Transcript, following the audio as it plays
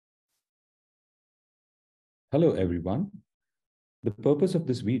Hello, everyone. The purpose of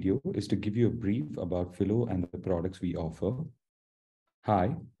this video is to give you a brief about Phyllo and the products we offer.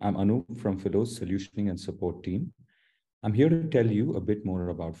 Hi, I'm Anup from Phyllo's Solutioning and Support team. I'm here to tell you a bit more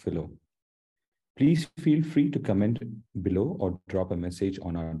about Phyllo. Please feel free to comment below or drop a message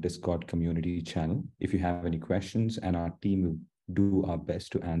on our Discord community channel if you have any questions, and our team will do our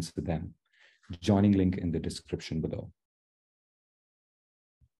best to answer them. Joining link in the description below.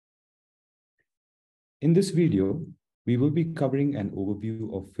 In this video, we will be covering an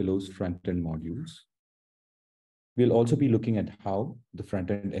overview of Phyllo's front-end modules. We'll also be looking at how the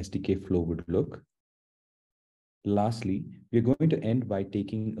front-end SDK flow would look. Lastly, we're going to end by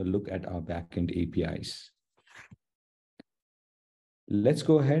taking a look at our backend APIs. Let's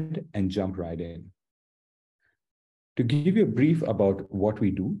go ahead and jump right in. To give you a brief about what we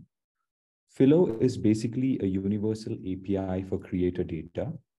do, Phyllo is basically a universal API for creator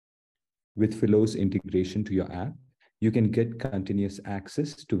data. With Phyllo's integration to your app, you can get continuous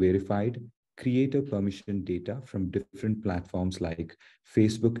access to verified creator permission data from different platforms like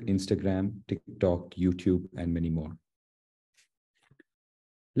Facebook, Instagram, TikTok, YouTube, and many more.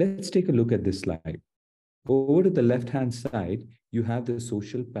 Let's take a look at this slide. Over to the left-hand side, you have the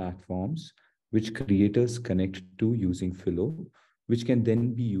social platforms which creators connect to using Phyllo, which can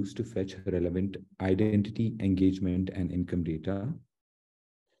then be used to fetch relevant identity, engagement, and income data.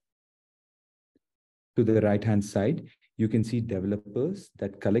 To the right-hand side, you can see developers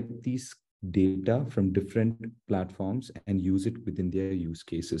that collect these data from different platforms and use it within their use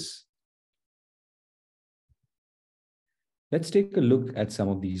cases. Let's take a look at some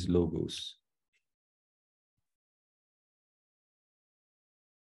of these logos.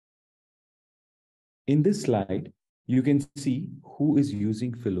 In this slide, you can see who is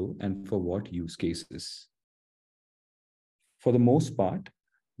using Phyllo and for what use cases. For the most part,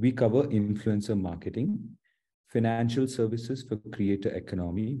 we cover influencer marketing, financial services for creator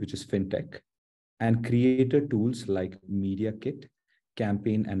economy, which is fintech, and creator tools like Media Kit,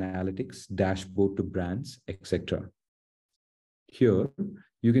 campaign analytics, dashboard to brands, etc. Here,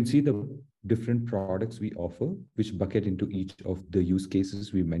 you can see the different products we offer, which bucket into each of the use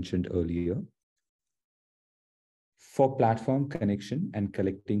cases we mentioned earlier. For platform connection and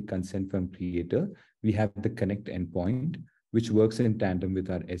collecting consent from creator, we have the Connect endpoint, which works in tandem with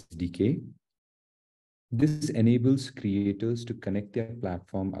our SDK. This enables creators to connect their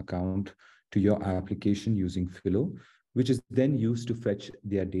platform account to your application using Phyllo, which is then used to fetch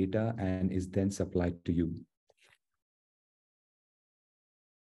their data and is then supplied to you.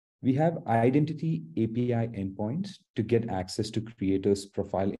 We have identity API endpoints to get access to creators'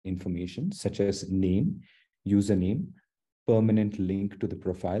 profile information, such as name, username, permanent link to the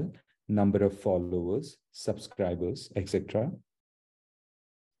profile, number of followers, subscribers, etc.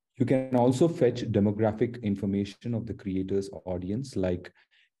 You can also fetch demographic information of the creator's audience like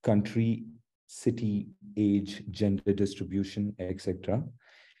country, city, age, gender distribution, etc.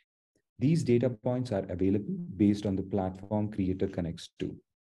 These data points are available based on the platform creator connects to.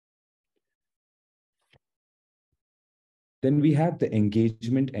 Then we have the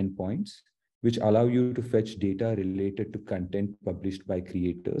engagement endpoints, which allow you to fetch data related to content published by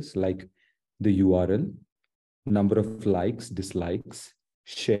creators like the URL, number of likes, dislikes,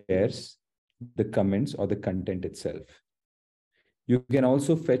 shares, the comments, or the content itself. You can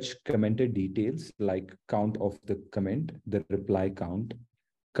also fetch commenter details like count of the comment, the reply count,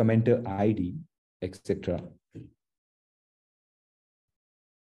 commenter ID, etc.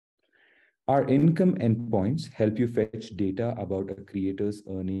 Our income endpoints help you fetch data about a creator's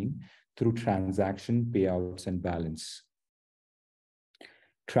earning through transaction, payouts, and balance.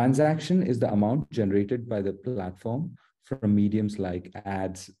 Transaction is the amount generated by the platform from mediums like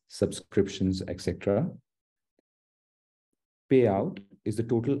ads, subscriptions, etc. Payout is the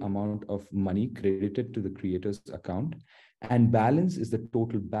total amount of money credited to the creator's account, and balance is the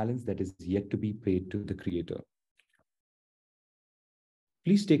total balance that is yet to be paid to the creator.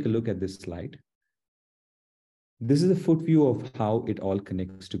 Please take a look at this slide. This is a foot view of how it all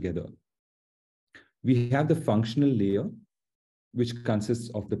connects together. We have the functional layer, which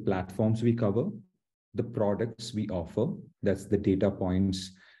consists of the platforms we cover, the products we offer, that's the data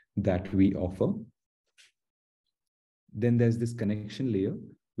points that we offer. Then there's this connection layer,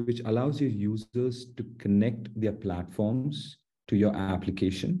 which allows your users to connect their platforms to your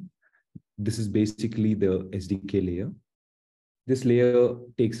application. This is basically the SDK layer. This layer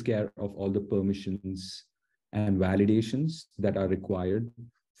takes care of all the permissions and validations that are required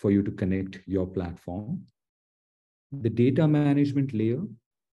for you to connect your platform. The data management layer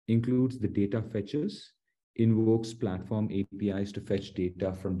includes the data fetchers, invokes platform APIs to fetch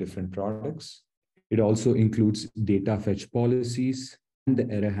data from different products, It also includes data fetch policies and the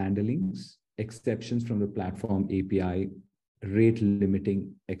error handlings, exceptions from the platform API, rate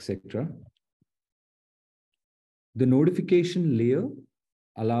limiting, etc. The notification layer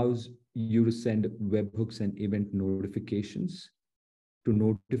allows you to send webhooks and event notifications to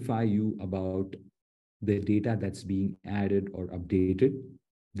notify you about the data that's being added or updated.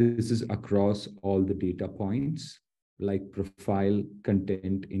 This is across all the data points like profile,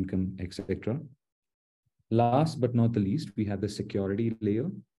 content, income, etc. Last but not the least, we have the security layer.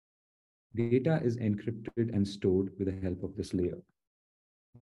 Data is encrypted and stored with the help of this layer.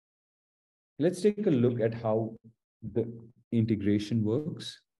 Let's take a look at how the integration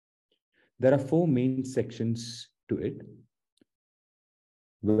works. There are four main sections to it.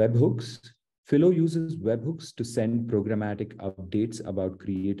 Webhooks. Phyllo uses webhooks to send programmatic updates about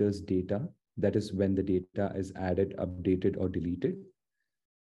creators' data. That is when the data is added, updated, or deleted.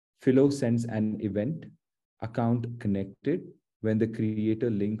 Phyllo sends an event, account connected, when the creator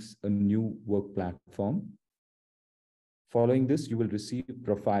links a new work platform. Following this, you will receive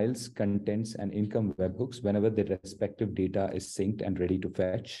profiles, contents, and income webhooks whenever the respective data is synced and ready to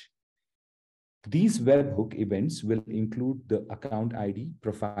fetch. These webhook events will include the account ID,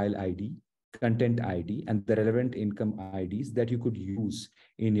 profile ID, content ID, and the relevant income IDs that you could use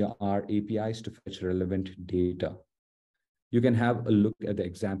in your R APIs to fetch relevant data. You can have a look at the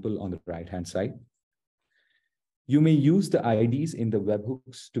example on the right-hand side. You may use the IDs in the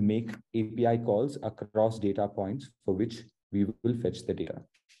webhooks to make API calls across data points for which we will fetch the data.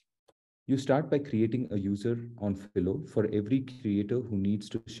 You start by creating a user on Phyllo for every creator who needs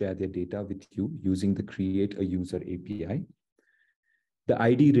to share their data with you using the Create a User API. The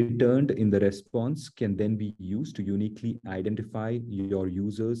ID returned in the response can then be used to uniquely identify your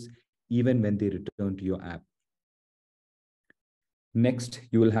users even when they return to your app. Next,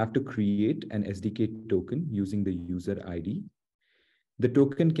 you will have to create an SDK token using the user ID. The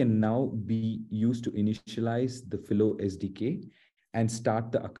token can now be used to initialize the Phyllo SDK and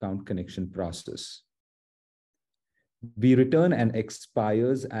start the account connection process. We return an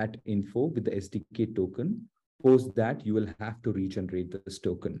expires at info with the SDK token. Post that, you will have to regenerate this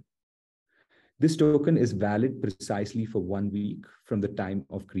token. This token is valid precisely for 1 week from the time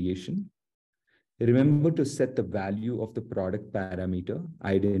of creation. Remember to set the value of the product parameter,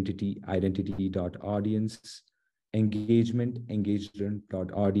 identity.audience, engagement,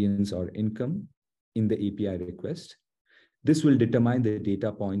 engagement.audience or income in the API request. This will determine the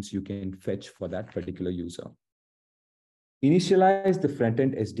data points you can fetch for that particular user. Initialize the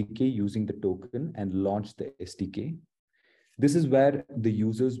Frontend SDK using the token and launch the SDK. This is where the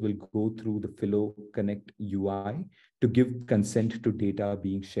users will go through the Phyllo Connect UI to give consent to data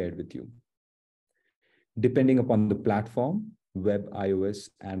being shared with you. Depending upon the platform, web, iOS,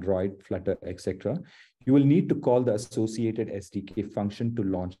 Android, Flutter, etc., you will need to call the associated SDK function to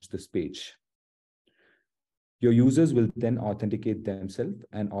launch this page. Your users will then authenticate themselves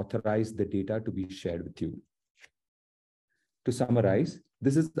and authorize the data to be shared with you. To summarize,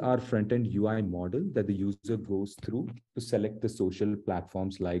 this is our front-end UI model that the user goes through to select the social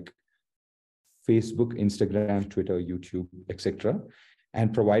platforms like Facebook, Instagram, Twitter, YouTube, etc.,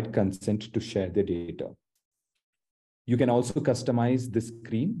 and provide consent to share their data. You can also customize the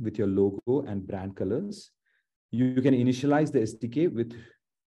screen with your logo and brand colors. You can initialize the SDK with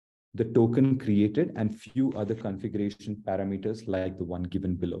the token created and few other configuration parameters like the one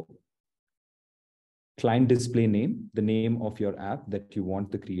given below. Client display name, the name of your app that you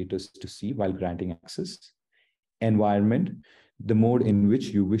want the creators to see while granting access. Environment, the mode in which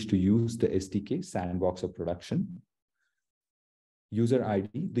you wish to use the SDK, sandbox or production. User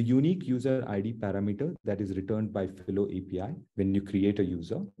ID, the unique user ID parameter that is returned by Phyllo API when you create a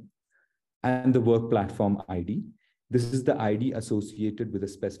user. And the work platform ID. This is the ID associated with a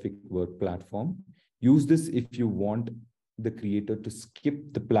specific work platform. Use this if you want the creator to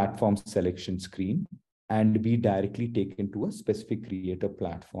skip the platform selection screen and be directly taken to a specific creator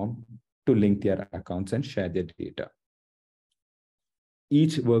platform to link their accounts and share their data.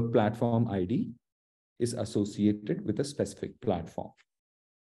 Each work platform ID is associated with a specific platform.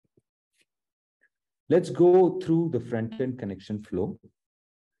 Let's go through the front-end connection flow.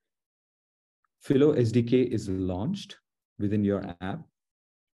 Phyllo SDK is launched within your app.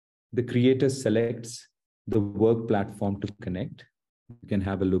 The creator selects the work platform to connect. You can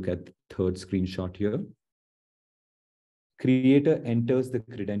have a look at the third screenshot here. Creator enters the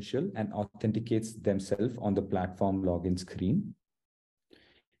credential and authenticates themselves on the platform login screen.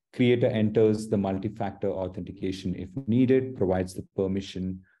 Creator enters the multi-factor authentication if needed, provides the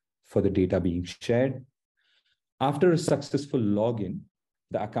permission for the data being shared. After a successful login,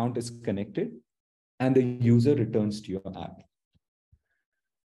 the account is connected and the user returns to your app.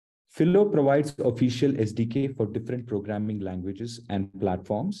 Phyllo provides official SDK for different programming languages and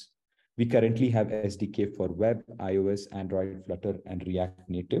platforms. We currently have SDK for web, iOS, Android, Flutter, and React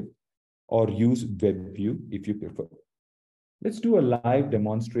Native, or use WebView if you prefer. Let's do a live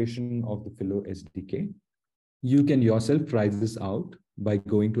demonstration of the Phyllo SDK. You can yourself try this out by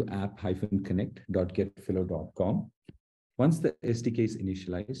going to app-connect.getphyllo.com. Once the SDK is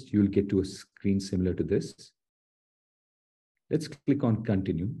initialized, you'll get to a screen similar to this. Let's click on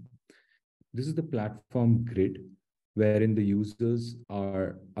Continue. This is the platform grid, wherein the users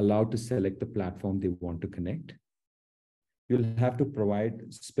are allowed to select the platform they want to connect. You'll have to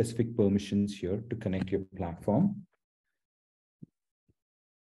provide specific permissions here to connect your platform.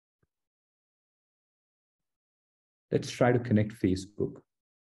 Let's try to connect Facebook.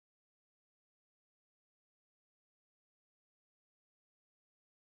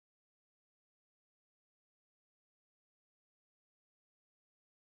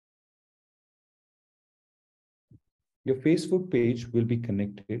 Your Facebook page will be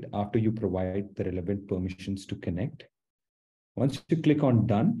connected after you provide the relevant permissions to connect. Once you click on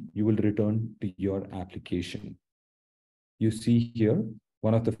Done, you will return to your application. You see here,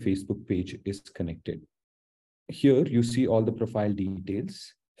 one of the Facebook page is connected. Here, you see all the profile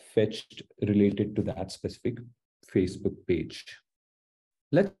details fetched related to that specific Facebook page.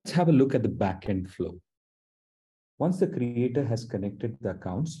 Let's have a look at the backend flow. Once the creator has connected the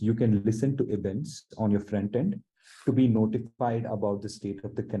accounts, you can listen to events on your front end to be notified about the state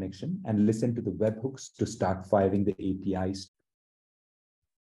of the connection and listen to the webhooks to start firing the APIs.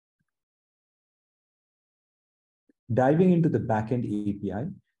 Diving into the backend API,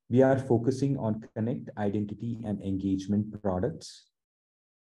 we are focusing on Connect, Identity, and Engagement products.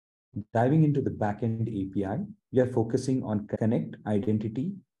 Diving into the backend API, we are focusing on Connect,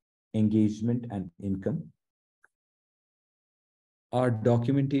 Identity, Engagement, and Income. Our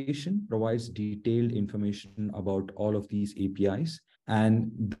documentation provides detailed information about all of these APIs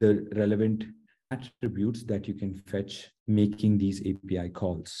and the relevant attributes that you can fetch making these API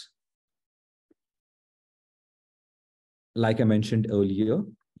calls. Like I mentioned earlier,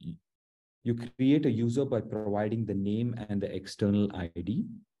 you create a user by providing the name and the external ID.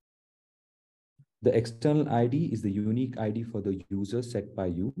 The external ID is the unique ID for the user set by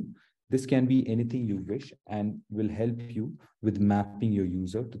you. This can be anything you wish and will help you with mapping your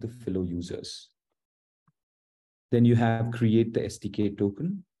user to the Phyllo users. Then you have create the SDK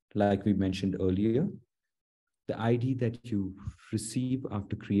token, like we mentioned earlier. The ID that you receive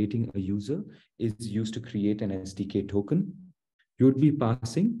after creating a user is used to create an SDK token. You would be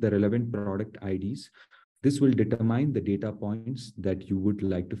passing the relevant product IDs. This will determine the data points that you would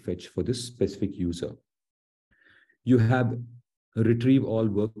like to fetch for this specific user. You have retrieve all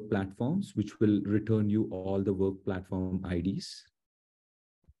work platforms, which will return you all the work platform IDs.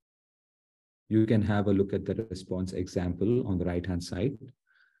 You can have a look at the response example on the right-hand side.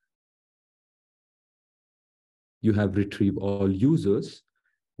 You have retrieve all users,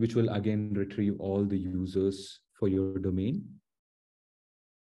 which will again retrieve all the users for your domain.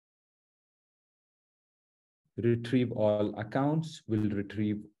 Retrieve all accounts will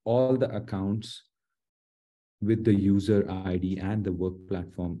retrieve all the accounts with the user ID and the work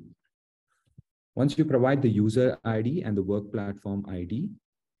platform. Once you provide the user ID and the work platform ID,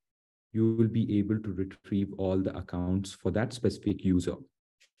 you will be able to retrieve all the accounts for that specific user.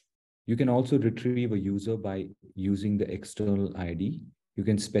 You can also retrieve a user by using the external ID. You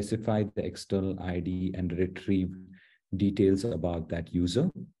can specify the external ID and retrieve details about that user.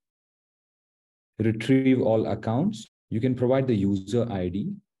 Retrieve all accounts. You can provide the user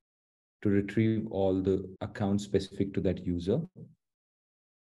ID to retrieve all the accounts specific to that user.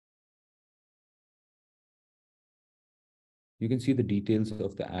 You can see the details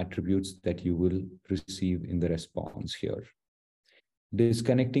of the attributes that you will receive in the response here.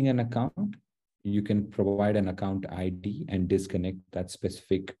 Disconnecting an account, you can provide an account ID and disconnect that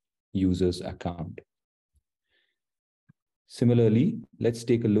specific user's account. Similarly, let's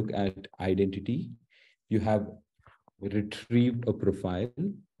take a look at identity. You have retrieved a profile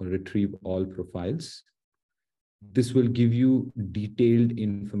or retrieve all profiles. This will give you detailed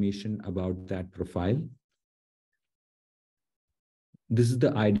information about that profile. This is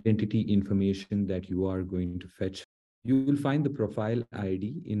the identity information that you are going to fetch. You will find the profile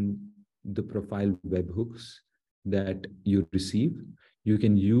ID in the profile webhooks that you receive. You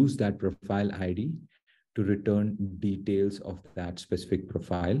can use that profile ID to return details of that specific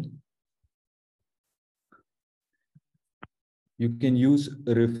profile. You can use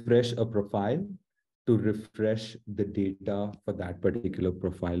refresh a profile to refresh the data for that particular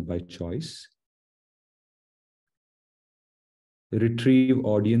profile by choice. Retrieve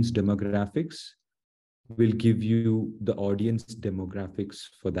audience demographics will give you the audience demographics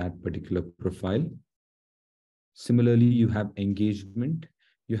for that particular profile. Similarly, you have engagement.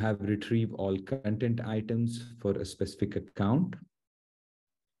 You have retrieve all content items for a specific account.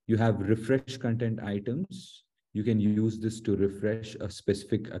 You have refresh content items. You can use this to refresh a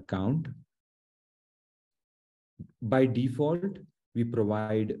specific account. By default, we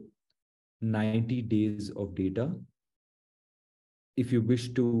provide 90 days of data. If you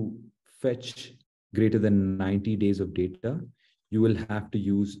wish to fetch greater than 90 days of data, you will have to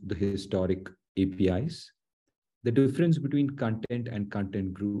use the historic APIs. The difference between content and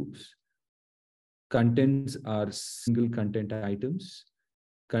content groups. Contents are single content items.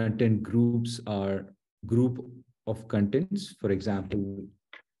 Content groups are group of contents. For example,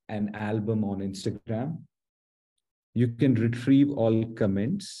 an album on Instagram. You can retrieve all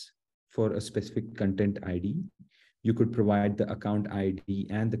comments for a specific content ID. You could provide the account ID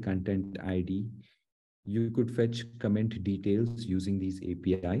and the content ID. You could fetch comment details using these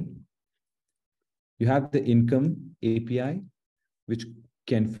API. You have the income API, which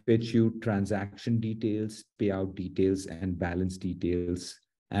can fetch you transaction details, payout details, and balance details,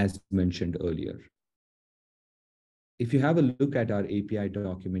 as mentioned earlier. If you have a look at our API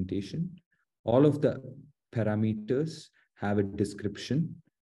documentation, all of the parameters have a description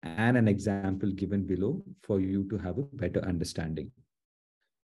and an example given below for you to have a better understanding.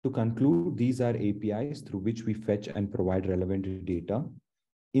 To conclude, these are APIs through which we fetch and provide relevant data.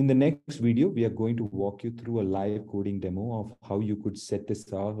 In the next video, we are going to walk you through a live coding demo of how you could set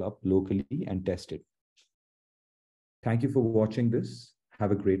this all up locally and test it. Thank you for watching this.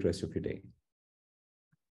 Have a great rest of your day.